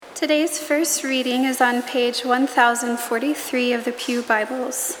Today's first reading is on page 1043 of the Pew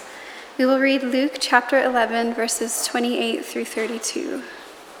Bibles. We will read Luke chapter 11, verses 28 through 32.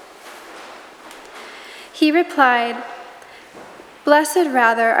 He replied, "Blessed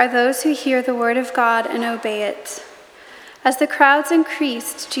rather are those who hear the word of God and obey it." As the crowds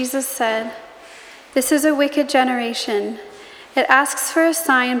increased, Jesus said, "This is a wicked generation. It asks for a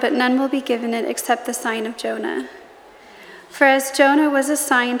sign, but none will be given it except the sign of Jonah. For as Jonah was a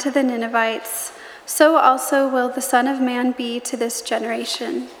sign to the Ninevites, so also will the Son of Man be to this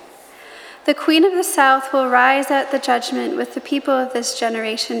generation. The Queen of the South will rise at the judgment with the people of this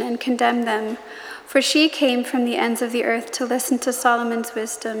generation and condemn them, for she came from the ends of the earth to listen to Solomon's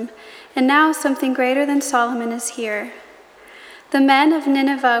wisdom, and now something greater than Solomon is here. The men of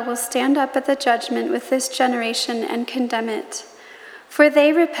Nineveh will stand up at the judgment with this generation and condemn it, for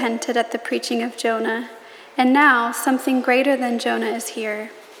they repented at the preaching of Jonah, and now something greater than Jonah is here."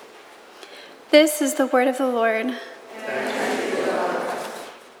 This is the word of the Lord.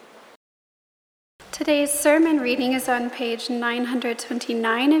 Today's sermon reading is on page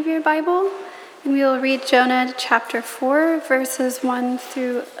 929 of your Bible, and we will read Jonah chapter 4, verses 1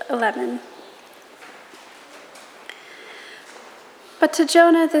 through 11. But to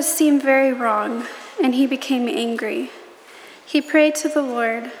Jonah this seemed very wrong, and he became angry. He prayed to the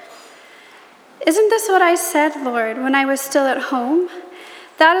Lord, "Isn't this what I said, Lord, when I was still at home?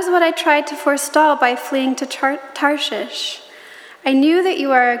 That is what I tried to forestall by fleeing to Tarshish. I knew that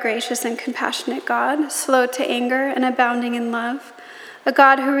you are a gracious and compassionate God, slow to anger and abounding in love, a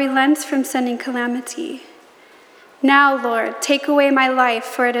God who relents from sending calamity. Now, Lord, take away my life,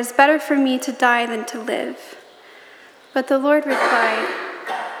 for it is better for me to die than to live." But the Lord replied,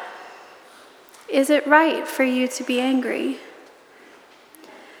 "Is it right for you to be angry?"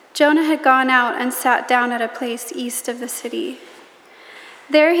 Jonah had gone out and sat down at a place east of the city.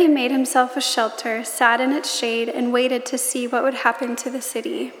 There he made himself a shelter, sat in its shade, and waited to see what would happen to the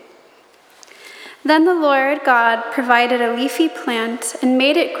city. Then the Lord God provided a leafy plant and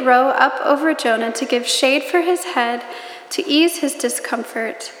made it grow up over Jonah to give shade for his head, to ease his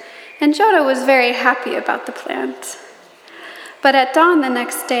discomfort, and Jonah was very happy about the plant. But at dawn the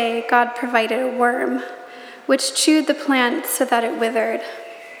next day, God provided a worm, which chewed the plant so that it withered.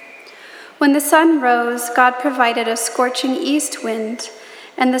 When the sun rose, God provided a scorching east wind,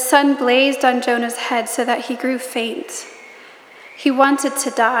 and the sun blazed on Jonah's head so that he grew faint. He wanted to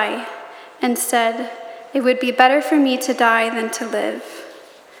die and said, "It would be better for me to die than to live."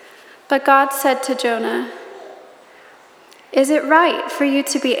 But God said to Jonah, "Is it right for you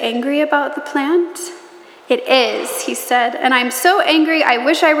to be angry about the plant?" "It is," he said, "and I'm so angry I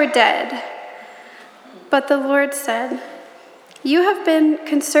wish I were dead." But the Lord said, "You have been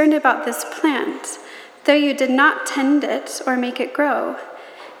concerned about this plant, though you did not tend it or make it grow.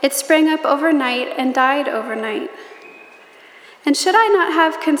 It sprang up overnight and died overnight. And should I not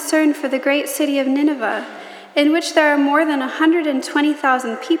have concern for the great city of Nineveh, in which there are more than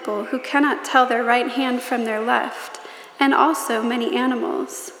 120,000 people who cannot tell their right hand from their left, and also many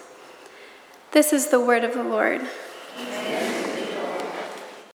animals?" This is the word of the Lord.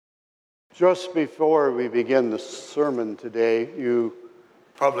 Just before we begin the sermon today, you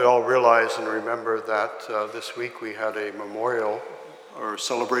probably all realize and remember that this week we had a memorial or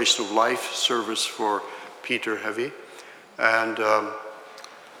celebration of life service for Peter Heavy. And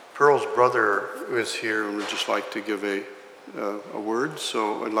Pearl's brother is here and would just like to give a word,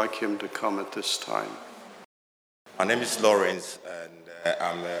 so I'd like him to come at this time. My name is Lawrence, and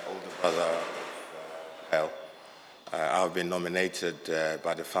I'm the older brother of Pearl. I've been nominated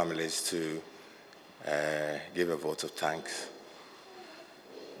by the families to give a vote of thanks.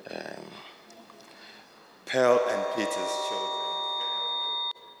 Pearl and Peter's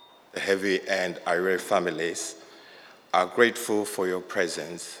children, the Heavy and Ire families, are grateful for your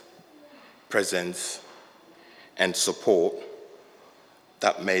presence and support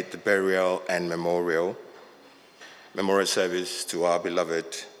that made the burial and memorial service to our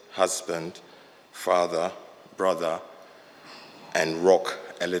beloved husband, father, brother, and rock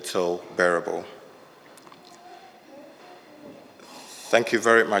a little bearable. Thank you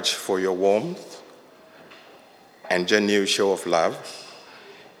very much for your warmth and genuine show of love.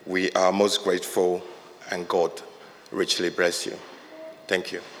 We are most grateful, and God richly bless you.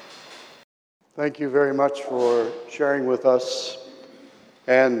 Thank you. Thank you very much for sharing with us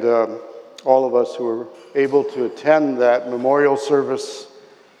and all of us who were able to attend that memorial service.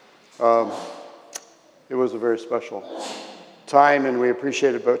 It was a very special time, and we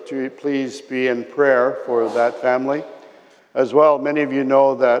appreciate it, but please be in prayer for that family. As well, many of you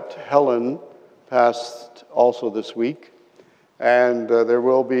know that Helen passed also this week, And there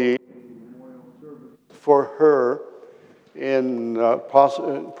will be for her in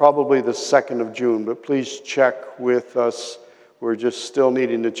probably the 2nd of June, but please check with us. We're just still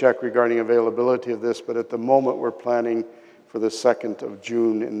needing to check regarding availability of this, but at the moment we're planning for the 2nd of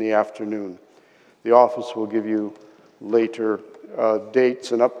June in the afternoon. The office will give you later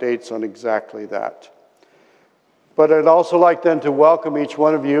dates and updates on exactly that. But I'd also like then to welcome each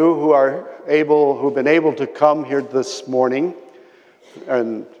one of you who've been able to come here this morning,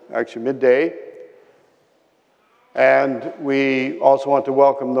 and actually midday. And we also want to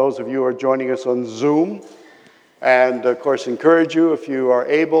welcome those of you who are joining us on Zoom. And of course, encourage you, if you are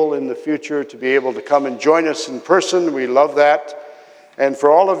able in the future, to be able to come and join us in person. We love that. And for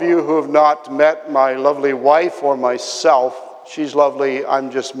all of you who have not met my lovely wife or myself, she's lovely,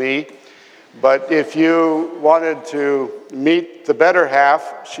 I'm just me. But if you wanted to meet the better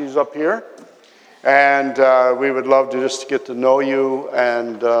half, she's up here. And we would love to just get to know you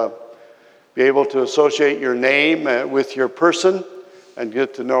and be able to associate your name with your person and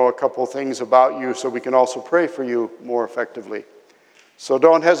get to know a couple things about you so we can also pray for you more effectively. So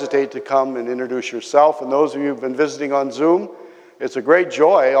don't hesitate to come and introduce yourself. And those of you who've been visiting on Zoom, it's a great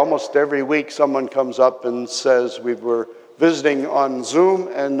joy. Almost every week someone comes up and says, we were visiting on Zoom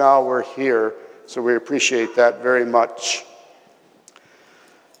and now we're here. So we appreciate that very much.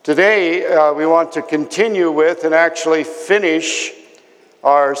 Today we want to continue with and actually finish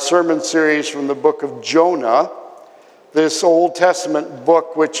our sermon series from the book of Jonah, this Old Testament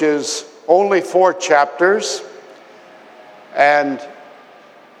book which is only 4 chapters. And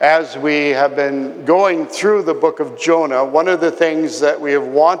as we have been going through the book of Jonah, one of the things that we have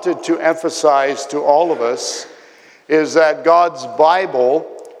wanted to emphasize to all of us is that God's Bible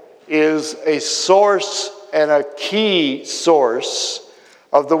is a source and a key source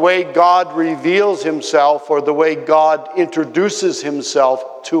of the way God reveals himself or the way God introduces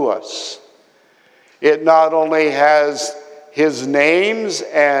himself to us. It not only has his names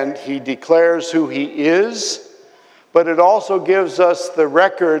and he declares who he is, but it also gives us the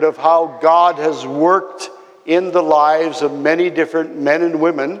record of how God has worked in the lives of many different men and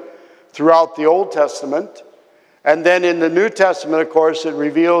women throughout the Old Testament. And then in the New Testament, of course, it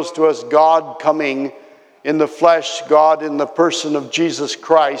reveals to us God coming in the flesh, God in the person of Jesus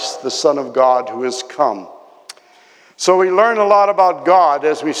Christ, the Son of God who has come. So we learn a lot about God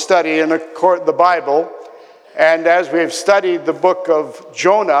as we study in the Bible. And as we've studied the book of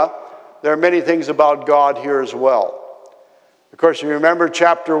Jonah, there are many things about God here as well. Of course, you remember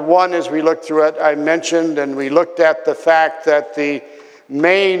chapter 1 as we looked through it, I mentioned and we looked at the fact that the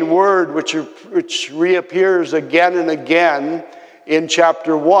main word which reappears again and again in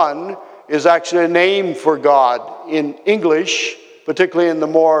chapter 1 is actually a name for God. In English, particularly in the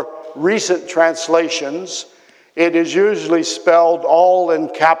more recent translations, it is usually spelled all in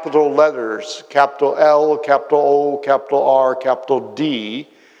capital letters, capital L, capital O, capital R, capital D.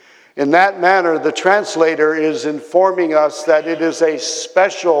 In that manner, the translator is informing us that it is a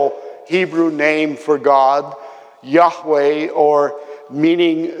special Hebrew name for God, Yahweh, or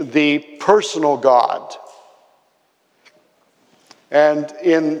meaning the personal God. And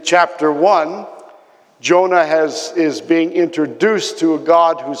in chapter 1, Jonah is being introduced to a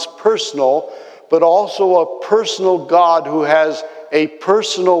God who's personal, but also a personal God who has a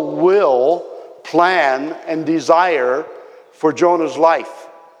personal will, plan, and desire for Jonah's life.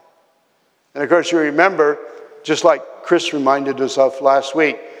 And of course, you remember, just like Chris reminded us of last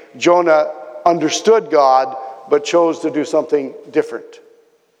week, Jonah understood God, but chose to do something different.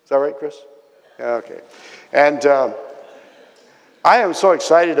 Is that right, Chris? Yeah, okay. And I am so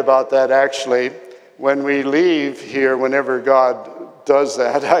excited about that, actually. When we leave here, whenever God does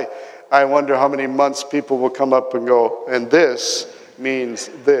that, I wonder how many months people will come up and go, and this means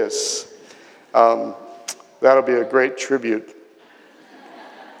this. That'll be a great tribute.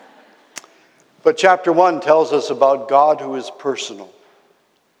 But chapter 1 tells us about God who is personal.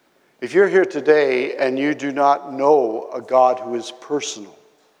 If you're here today and you do not know a God who is personal,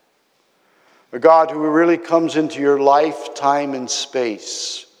 a God who really comes into your life, time, and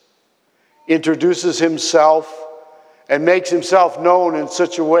space, introduces himself and makes himself known in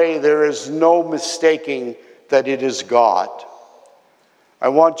such a way there is no mistaking that it is God. I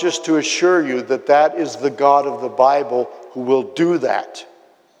want just to assure you that that is the God of the Bible who will do that.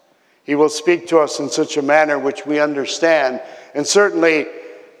 He will speak to us in such a manner which we understand. And certainly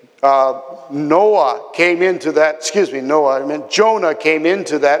Jonah came into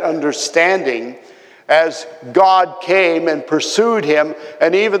that understanding as God came and pursued him.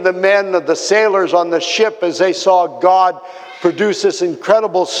 And even the sailors on the ship, as they saw God produce this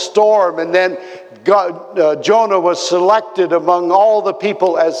incredible storm and then Jonah was selected among all the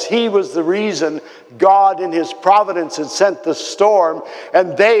people as he was the reason God in his providence had sent the storm,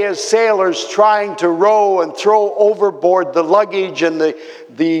 and they as sailors trying to row and throw overboard the luggage and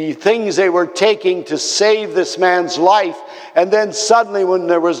the things they were taking to save this man's life. And then suddenly, when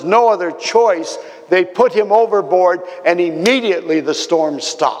there was no other choice, they put him overboard, and immediately the storm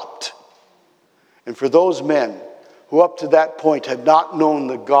stopped. And for those men who up to that point had not known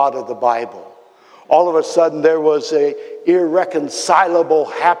the God of the Bible, all of a sudden there was an irreconcilable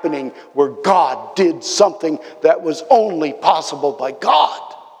happening where God did something that was only possible by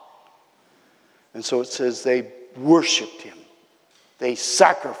God. And so it says they worshiped him, they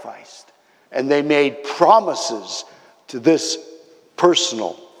sacrificed, and they made promises to this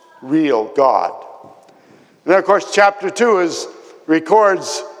personal, real God. And then, of course, chapter 2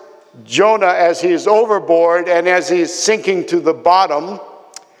 records Jonah as he is overboard and as he is sinking to the bottom.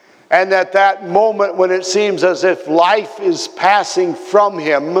 And at that moment when it seems as if life is passing from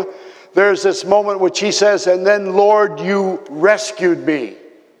him, there's this moment which he says, "And then, Lord, you rescued me."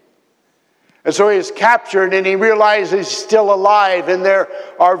 And so he is captured and he realizes he's still alive. And there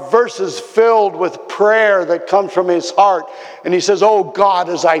are verses filled with prayer that come from his heart. And he says, "Oh God,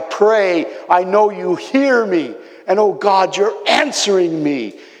 as I pray, I know you hear me. And oh God, you're answering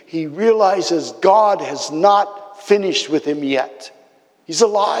me." He realizes God has not finished with him yet. He's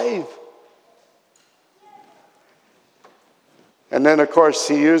alive. And then, of course,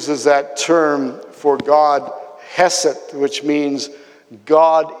 he uses that term for God, Hesed, which means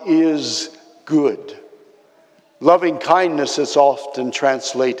God is good. Loving kindness is often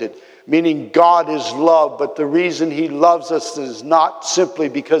translated, meaning God is love, but the reason he loves us is not simply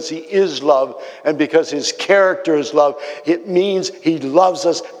because he is love and because his character is love. It means he loves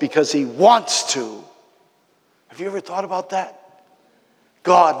us because he wants to. Have you ever thought about that?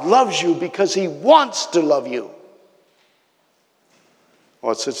 God loves you because he wants to love you.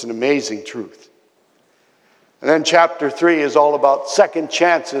 Well, it's such an amazing truth. And then chapter 3 is all about second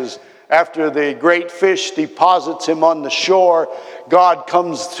chances. After the great fish deposits him on the shore, God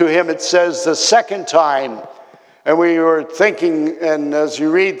comes to him, it says, the second time. And we were thinking, and as you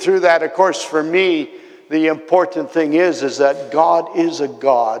read through that, of course, for me, the important thing is that God is a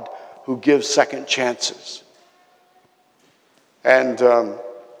God who gives second chances. And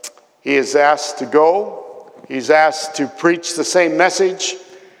he is asked to go. He's asked to preach the same message.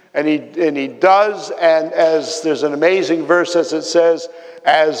 And he does. And as there's an amazing verse as it says,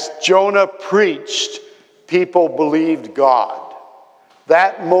 as Jonah preached, people believed God.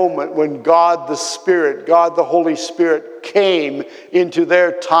 That moment when God the Spirit, God the Holy Spirit came into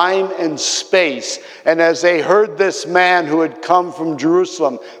their time and space. And as they heard this man who had come from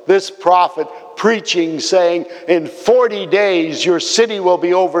Jerusalem, this prophet, preaching, saying, in 40 days your city will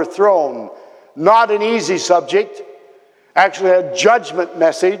be overthrown. Not an easy subject, actually a judgment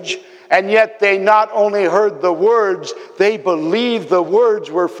message, and yet they not only heard the words, they believed the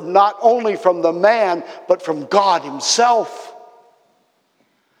words were not only from the man, but from God himself.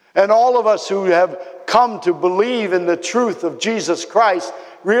 And all of us who have come to believe in the truth of Jesus Christ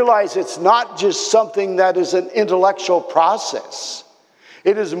realize it's not just something that is an intellectual process.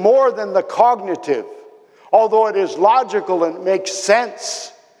 It is more than the cognitive. Although it is logical and makes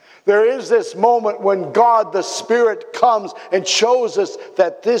sense, there is this moment when God the Spirit comes and shows us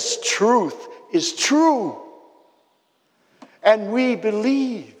that this truth is true. And we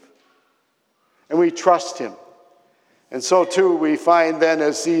believe. And we trust him. And so too we find then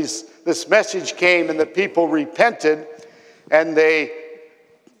as this message came and the people repented and they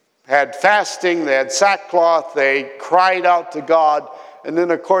had fasting, they had sackcloth, they cried out to God. And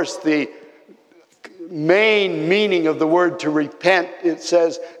then, of course, the main meaning of the word to repent, it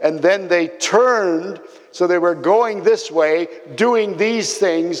says, and then they turned, so they were going this way, doing these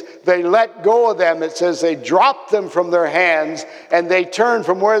things. They let go of them. It says they dropped them from their hands, and they turned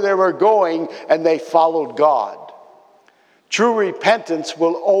from where they were going, and they followed God. True repentance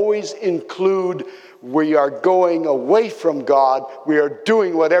will always include we are going away from God. We are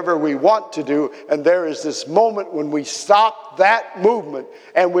doing whatever we want to do. And there is this moment when we stop that movement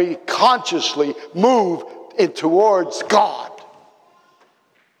and we consciously move towards God.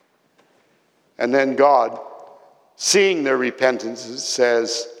 And then God, seeing their repentance, it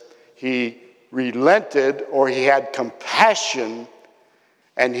says he relented, or he had compassion,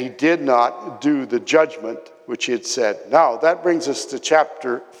 and he did not do the judgment which he had said. Now, that brings us to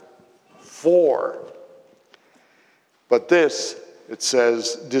chapter 4. But this, it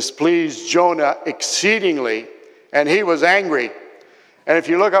says, displeased Jonah exceedingly, and he was angry. And if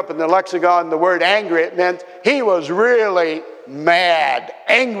you look up in the lexicon, the word angry, it meant he was really mad,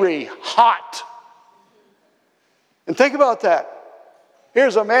 angry, hot. And think about that.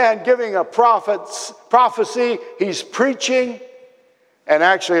 Here's a man giving a prophecy. He's preaching. And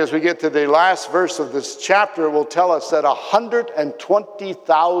actually, as we get to the last verse of this chapter, it will tell us that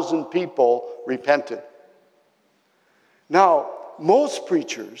 120,000 people repented. Now, most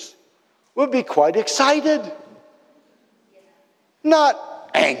preachers would be quite excited. Not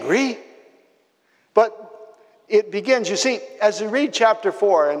angry. But it begins, you see, as you read chapter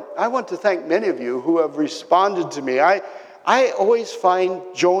 4, and I want to thank many of you who have responded to me. I always find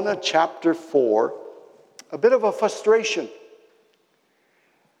Jonah chapter 4 a bit of a frustration.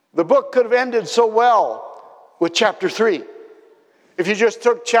 The book could have ended so well with chapter 3. If you just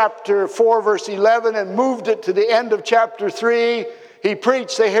took chapter 4, verse 11, and moved it to the end of chapter 3, he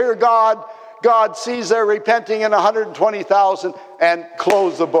preached, they hear God, God sees their repenting in 120,000, and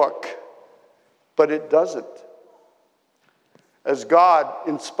close the book. But it doesn't. As God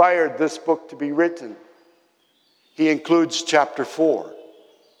inspired this book to be written, he includes chapter 4.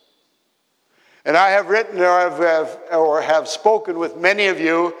 And I have written or have spoken with many of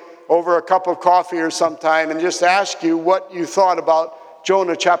you over a cup of coffee or sometime and just ask you what you thought about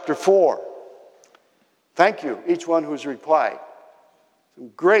Jonah chapter 4. Thank you, each one who's replied. Some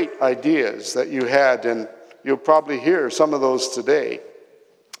great ideas that you had, and you'll probably hear some of those today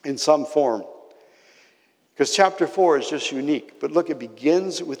in some form. Because chapter 4 is just unique. But look, it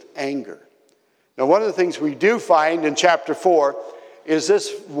begins with anger. Now, one of the things we do find in chapter 4 is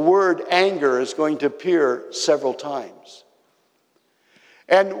this word anger is going to appear several times.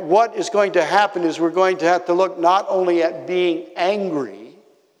 And what is going to happen is we're going to have to look not only at being angry,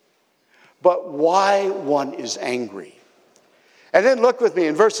 but why one is angry. And then look with me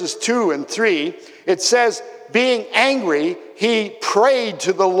in verses 2 and 3. It says, being angry, he prayed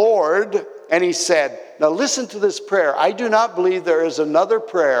to the Lord, and he said, now listen to this prayer. I do not believe there is another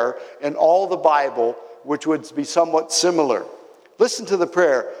prayer in all the Bible which would be somewhat similar. Listen to the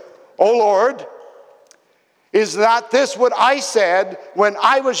prayer. O Lord, is not this what I said when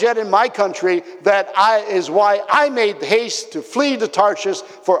I was yet in my country, that is why I made haste to flee to Tarshish,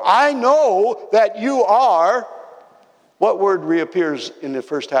 for I know that you are. What word reappears in the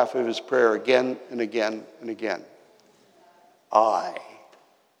first half of his prayer again and again and again? I.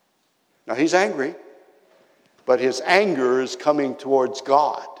 Now he's angry, but his anger is coming towards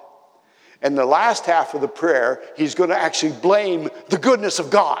God. And the last half of the prayer, he's going to actually blame the goodness of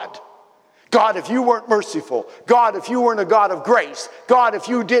God. God, if you weren't merciful. God, if you weren't a God of grace. God, if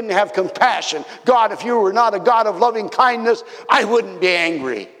you didn't have compassion. God, if you were not a God of loving kindness, I wouldn't be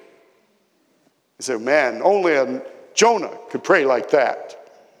angry. He said, man, only a Jonah could pray like that.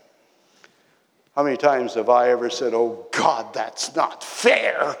 How many times have I ever said, oh God, that's not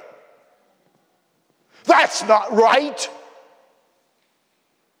fair. That's not right.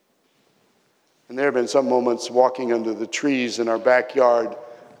 And there have been some moments walking under the trees in our backyard.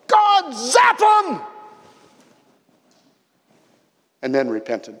 God, zap them! And then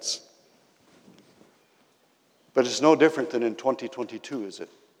repentance. But it's no different than in 2022, is it?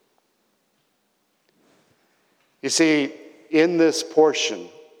 You see, in this portion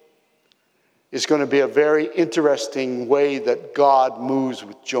is going to be a very interesting way that God moves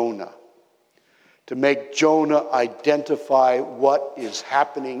with Jonah, to make Jonah identify what is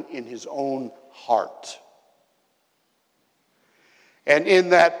happening in his own heart. And in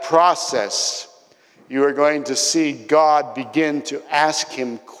that process, you are going to see God begin to ask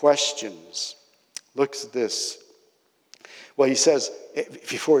him questions. Look at this. Well, he says,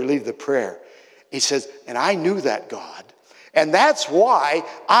 before we leave the prayer, he says, and I knew that, God. And that's why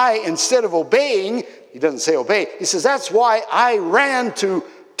I, instead of obeying, he doesn't say obey, he says, that's why I ran to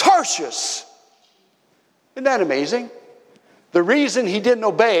Tarshish. Isn't that amazing? The reason he didn't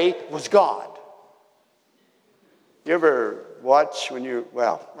obey was God. You ever watch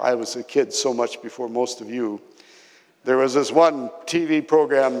I was a kid so much before most of you. There was this one TV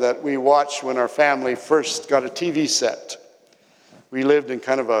program that we watched when our family first got a TV set. We lived in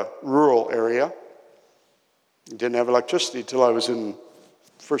kind of a rural area. Didn't have electricity until I was in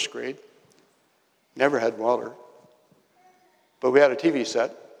first grade. Never had water. But we had a TV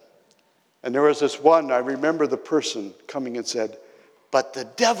set. And there was this one, I remember the person coming and said, but the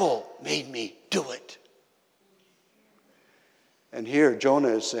devil made me do it. And here Jonah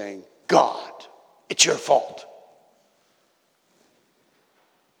is saying, God, it's your fault.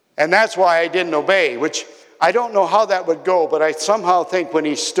 And that's why I didn't obey, which I don't know how that would go, but I somehow think when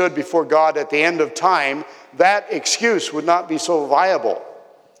he stood before God at the end of time, that excuse would not be so viable.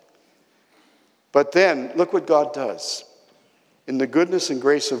 But then, look what God does. In the goodness and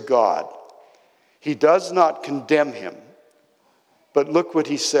grace of God, he does not condemn him. But look what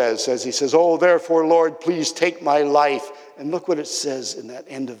he says as he says, "Oh, therefore, Lord, please take my life." And look what it says in that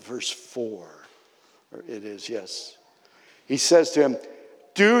end of verse 4. Or it is, yes. He says to him,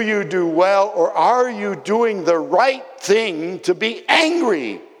 "Do you do well, or are you doing the right thing to be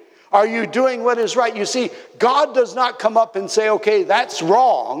angry? Are you doing what is right?" You see, God does not come up and say, "Okay, that's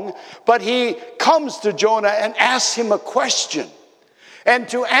wrong," but he comes to Jonah and asks him a question. And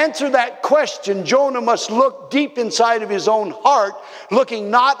to answer that question, Jonah must look deep inside of his own heart, looking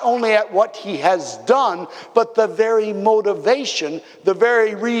not only at what he has done, but the very motivation, the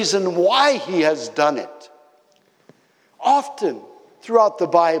very reason why he has done it. Often throughout the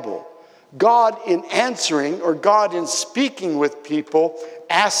Bible, God in answering or God in speaking with people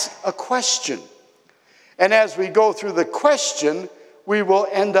asks a question. And as we go through the question, we will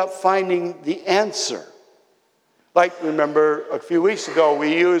end up finding the answer. Like, remember, a few weeks ago,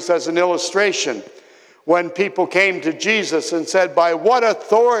 we used as an illustration when people came to Jesus and said, "By what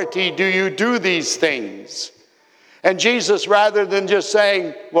authority do you do these things?" And Jesus, rather than just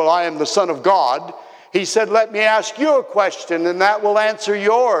saying, "Well, I am the Son of God," he said, "Let me ask you a question, and that will answer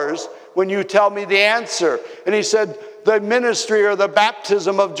yours when you tell me the answer." And he said, "The ministry or the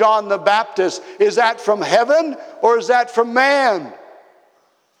baptism of John the Baptist, is that from heaven or is that from man?"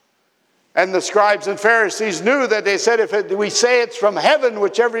 And the scribes and Pharisees knew that they said, if we say it's from heaven,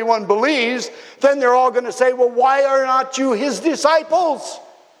 which everyone believes, then they're all going to say, "Well, why are not you his disciples?"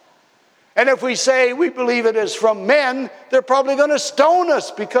 And if we say we believe it is from men, they're probably going to stone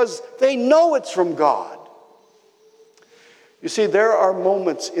us because they know it's from God. You see, there are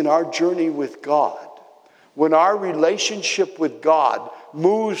moments in our journey with God when our relationship with God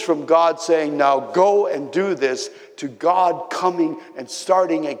moves from God saying, "Now go and do this," to God coming and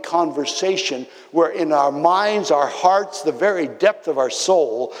starting a conversation where in our minds, our hearts, the very depth of our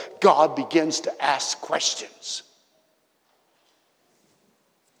soul, God begins to ask questions.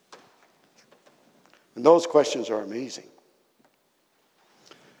 And those questions are amazing.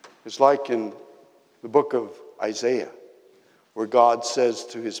 It's like in the book of Isaiah, where God says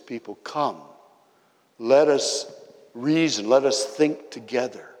to his people, "Come, let us reason, let us think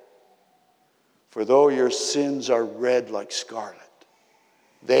together. For though your sins are red like scarlet,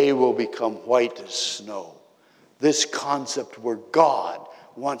 they will become white as snow." This concept where God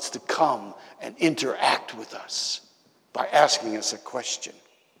wants to come and interact with us by asking us a question.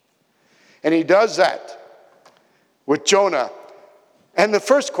 And he does that with Jonah. And the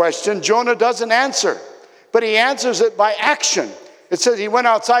first question, Jonah doesn't answer, but he answers it by action. It says he went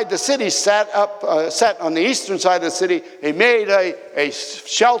outside the city, sat on the eastern side of the city. He made a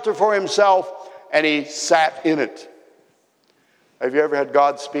shelter for himself, and he sat in it. Have you ever had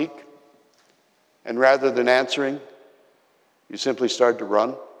God speak, and rather than answering, you simply started to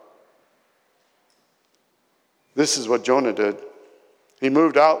run? This is what Jonah did. He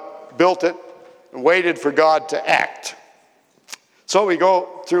moved out, built it, and waited for God to act. So we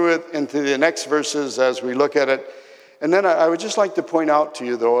go through it into the next verses as we look at it. And then I would just like to point out to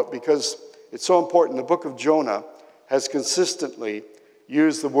you, though, because it's so important, the book of Jonah has consistently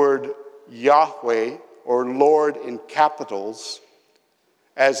used the word Yahweh or Lord in capitals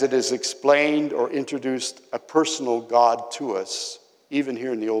as it is explained or introduced a personal God to us, even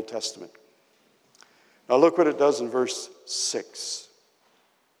here in the Old Testament. Now look what it does in verse 6.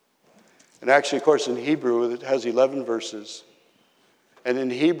 And actually, of course, in Hebrew, it has 11 verses. And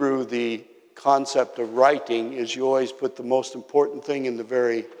in Hebrew, the concept of writing is you always put the most important thing in the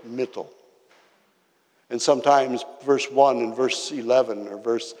very middle. And sometimes verse 1 and verse 11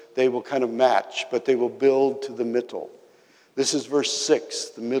 they will kind of match, but they will build to the middle. This is verse 6,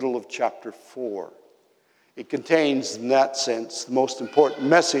 the middle of chapter 4. It contains, in that sense, the most important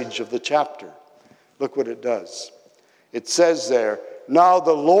message of the chapter. Look what it does. It says there, "Now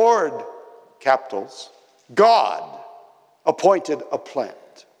the Lord," capitals, "God appointed a plant."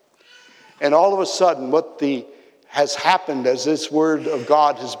 And all of a sudden, what has happened as this word of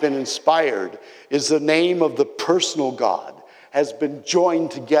God has been inspired is the name of the personal God has been joined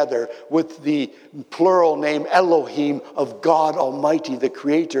together with the plural name Elohim of God Almighty, the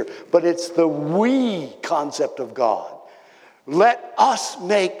Creator. But it's the we concept of God. Let us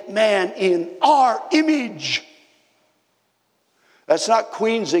make man in our image. That's not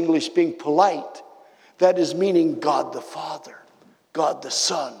Queen's English being polite. That is meaning God the Father, God the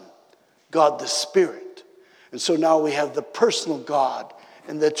Son, God the Spirit. And so now we have the personal God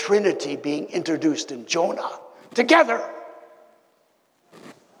and the Trinity being introduced in Jonah together.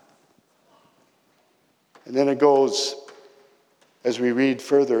 And then it goes, as we read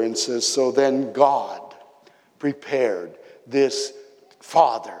further, and says, "So then God prepared this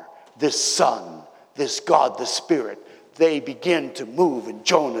Father, this Son, this God the Spirit, they begin to move in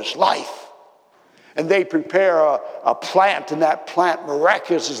Jonah's life. And they prepare a plant, and that plant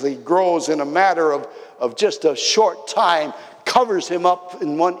miraculously grows in a matter of just a short time, covers him up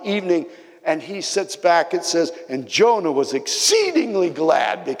in one evening, and he sits back, it says, and Jonah was exceedingly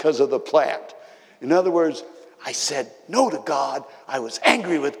glad because of the plant. In other words, I said no to God, I was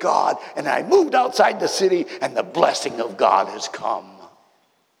angry with God, and I moved outside the city, and the blessing of God has come.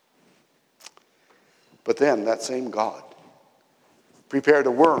 But then that same God prepared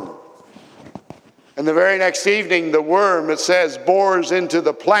a worm. And the very next evening, the worm, it says, bores into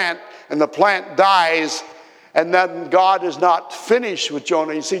the plant, and the plant dies. And then God is not finished with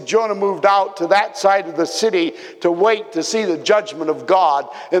Jonah. You see, Jonah moved out to that side of the city to wait to see the judgment of God.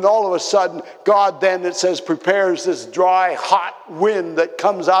 And all of a sudden, God then, it says, prepares this dry, hot wind that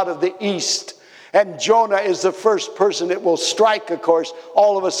comes out of the east. And Jonah is the first person it will strike, of course.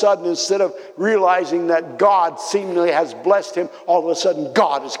 All of a sudden, instead of realizing that God seemingly has blessed him, all of a sudden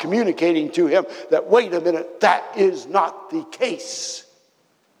God is communicating to him that, wait a minute, that is not the case.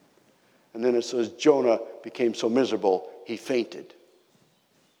 And then it says Jonah became so miserable, he fainted.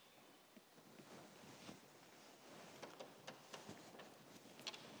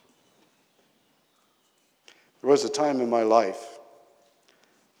 There was a time in my life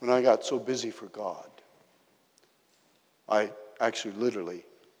when I got so busy for God, I actually literally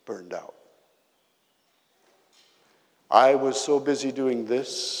burned out. I was so busy doing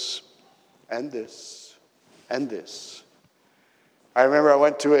this and this and this. I remember I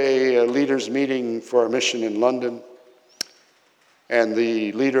went to a leaders' meeting for our mission in London, and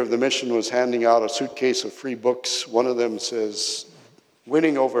the leader of the mission was handing out a suitcase of free books. One of them says,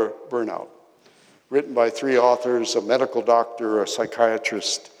 Winning Over Burnout, written by 3 authors, a medical doctor, a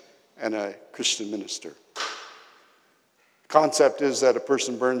psychiatrist, and a Christian minister. The concept is that a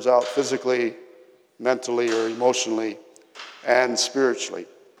person burns out physically, mentally, or emotionally, and spiritually.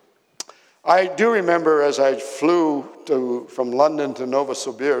 I do remember as I flew from London to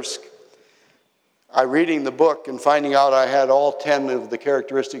Novosibirsk, I reading the book and finding out I had all 10 of the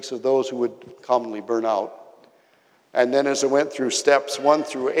characteristics of those who would commonly burn out. And then as I went through steps 1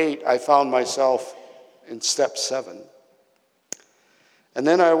 through 8, I found myself in step 7. And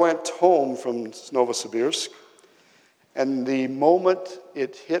then I went home from Novosibirsk, and the moment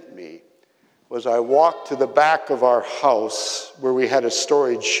it hit me was I walked to the back of our house where we had a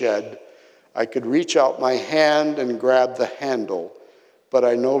storage shed. I could reach out my hand and grab the handle, but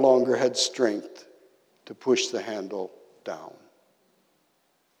I no longer had strength to push the handle down.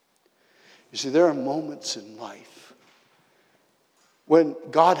 You see, there are moments in life when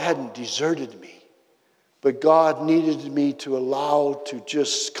God hadn't deserted me, but God needed me to allow to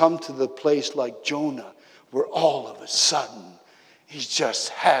just come to the place like Jonah, where all of a sudden he just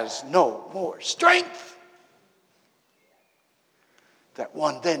has no more strength. That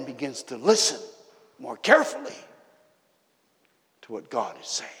one then begins to listen more carefully to what God is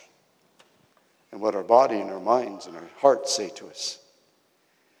saying and what our body and our minds and our hearts say to us.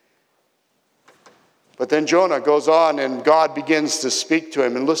 But then Jonah goes on and God begins to speak to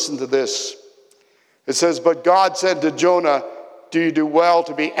him, and listen to this. It says, but God said to Jonah, do you do well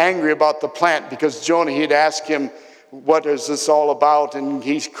to be angry about the plant? Because Jonah, he'd asked him, what is this all about? And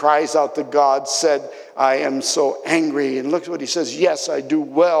he cries out to God, said, I am so angry. And look what he says. Yes, I do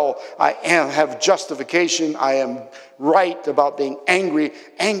well. I have justification. I am right about being angry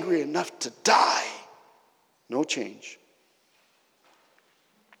enough to die. No change.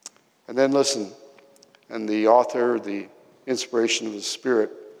 And then listen, and the author, the inspiration of the Spirit,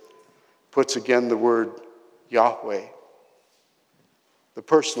 puts again the word Yahweh. The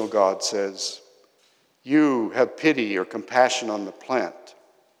personal God says, you have pity or compassion on the plant,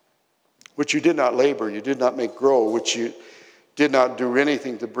 which you did not labor, you did not make grow, which you did not do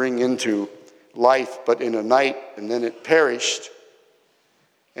anything to bring into life, but in a night, and then it perished.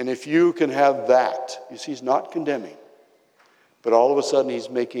 And if you can have that, you see, he's not condemning, but all of a sudden he's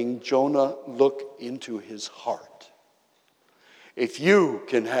making Jonah look into his heart. If you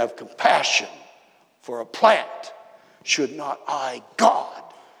can have compassion for a plant, should not I, God,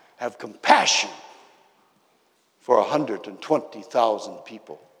 have compassion for 120,000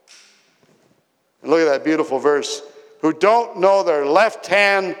 people? And look at that beautiful verse. Who don't know their left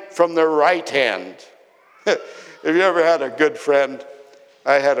hand from their right hand. Have you ever had a good friend?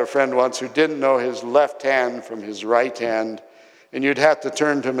 I had a friend once who didn't know his left hand from his right hand. And you'd have to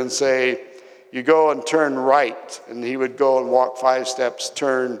turn to him and say, you go and turn right. And he would go and walk 5 steps,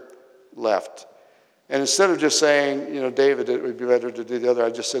 turn left. And instead of just saying, David, it would be better to do the other,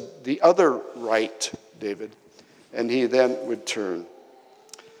 I just said, the other right, David. And he then would turn.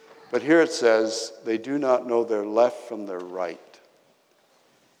 But here it says, they do not know their left from their right.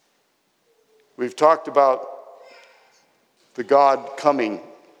 We've talked about the God coming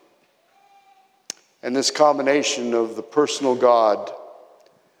and this combination of the personal God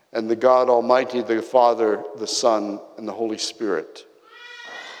and the God Almighty, the Father, the Son, and the Holy Spirit,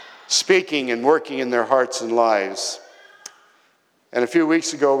 speaking and working in their hearts and lives. And a few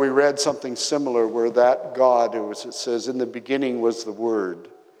weeks ago, we read something similar where that God, it says, in the beginning was the Word,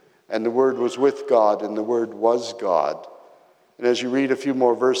 and the Word was with God, and the Word was God. And as you read a few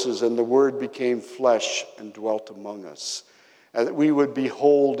more verses, and the Word became flesh and dwelt among us, and that we would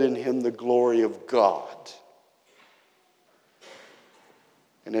behold in him the glory of God.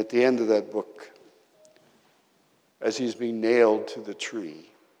 And at the end of that book, as he's being nailed to the tree,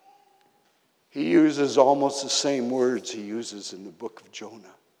 he uses almost the same words he uses in the book of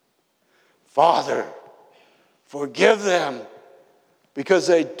Jonah. Father, forgive them, because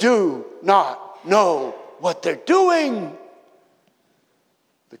they do not know what they're doing.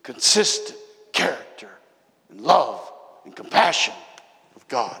 The consistent character and love and compassion of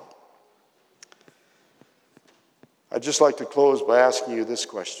God. I'd just like to close by asking you this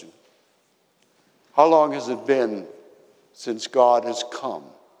question. How long has it been since God has come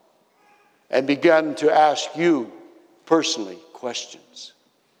and begun to ask you personally questions?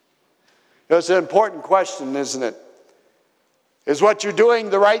 You know, it's an important question, isn't it? Is what you're doing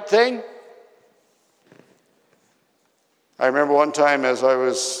the right thing? I remember one time as I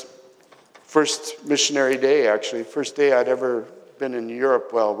was, first missionary day actually, first day I'd ever been in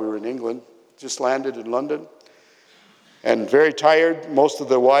Europe. Well, we were in England, just landed in London, and very tired. Most of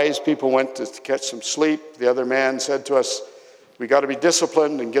the wise people went to catch some sleep. The other man said to us, we got to be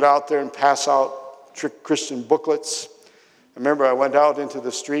disciplined and get out there and pass out Christian booklets. I remember I went out into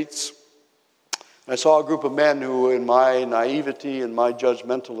the streets. I saw a group of men who, in my naivety and my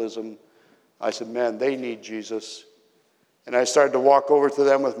judgmentalism, I said, man, they need Jesus. And I started to walk over to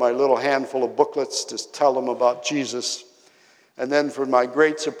them with my little handful of booklets to tell them about Jesus. And then, for my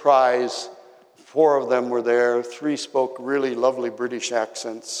great surprise, 4 of them were there. 3 spoke really lovely British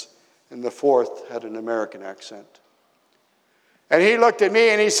accents, and the 4th had an American accent. And he looked at me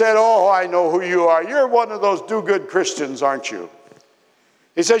and he said, oh, I know who you are. You're one of those do-good Christians, aren't you?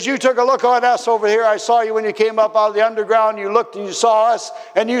 He says, you took a look at us over here. I saw you when you came up out of the underground. You looked and you saw us,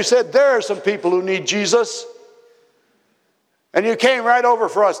 and you said, there are some people who need Jesus. And you came right over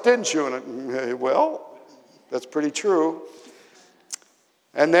for us, didn't you? And well, that's pretty true.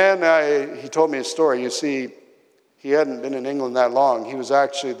 And then he told me a story. You see, he hadn't been in England that long. He was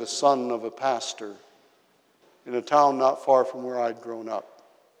actually the son of a pastor in a town not far from where I'd grown up.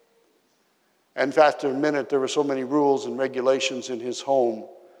 And after a minute, there were so many rules and regulations in his home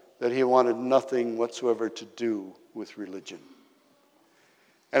that he wanted nothing whatsoever to do with religion.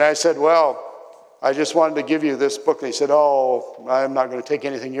 And I said, well, I just wanted to give you this book. And he said, oh, I'm not going to take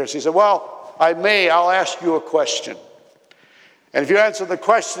anything yours. He said, well, I'll ask you a question. And if you answer the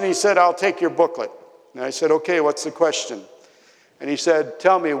question, he said, I'll take your booklet. And I said, okay, what's the question? And he said,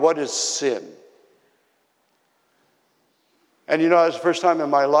 tell me, what is sin? And you know, it's the first time in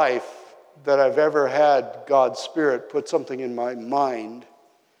my life that I've ever had God's Spirit put something in my mind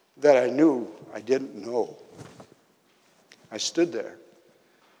that I knew I didn't know. I stood there.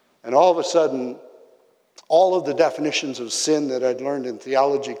 And all of a sudden, all of the definitions of sin that I'd learned in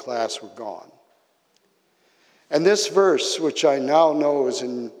theology class were gone. And this verse, which I now know is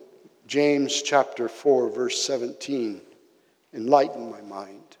in James chapter 4, verse 17, enlightened my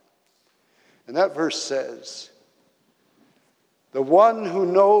mind. And that verse says, the one who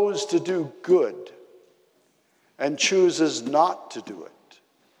knows to do good and chooses not to do it,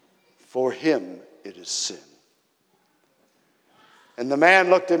 for him it is sin. And the man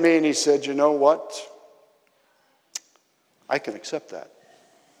looked at me and he said, you know what? I can accept that.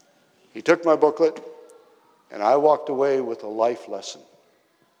 He took my booklet and I walked away with a life lesson.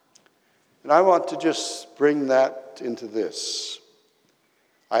 And I want to just bring that into this.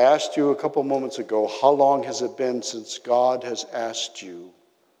 I asked you a couple moments ago, how long has it been since God has asked you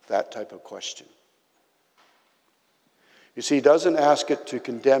that type of question? You see, he doesn't ask it to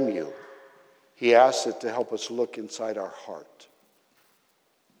condemn you. He asks it to help us look inside our heart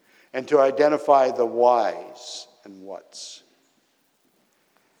and to identify the whys and whats.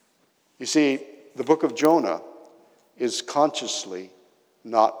 You see, the book of Jonah is consciously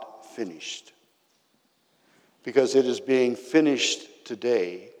not finished because it is being finished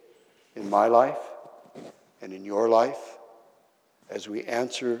today in my life and in your life as we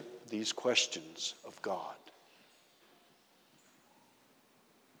answer these questions of God.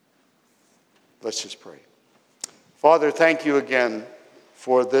 Let's just pray. Father, thank you again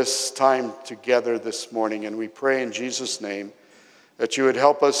for this time together this morning. And we pray in Jesus' name that you would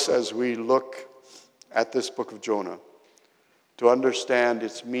help us as we look at this book of Jonah to understand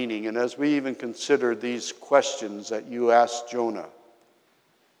its meaning. And as we even consider these questions that you asked Jonah,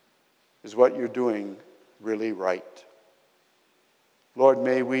 is what you're doing really right? Lord,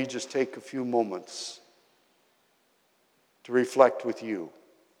 may we just take a few moments to reflect with you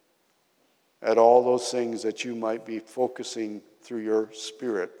at all those things that you might be focusing through your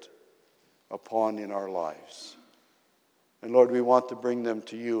Spirit upon in our lives. And Lord, we want to bring them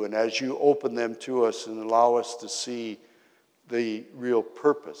to you. And as you open them to us and allow us to see the real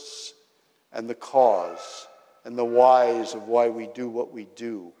purpose and the cause and the whys of why we do what we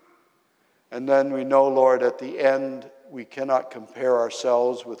do. And then we know, Lord, at the end, we cannot compare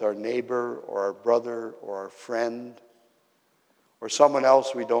ourselves with our neighbor or our brother or our friend or someone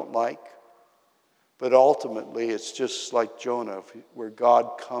else we don't like. But ultimately, it's just like Jonah, where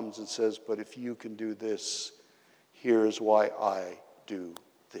God comes and says, but if you can do this, here's why I do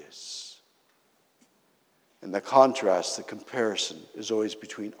this. And the contrast, the comparison, is always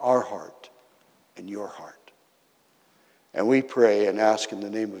between our heart and your heart. And we pray and ask in the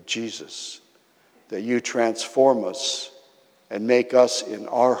name of Jesus that you transform us and make us in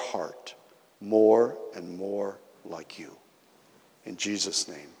our heart more and more like you. In Jesus'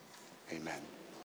 name, amen.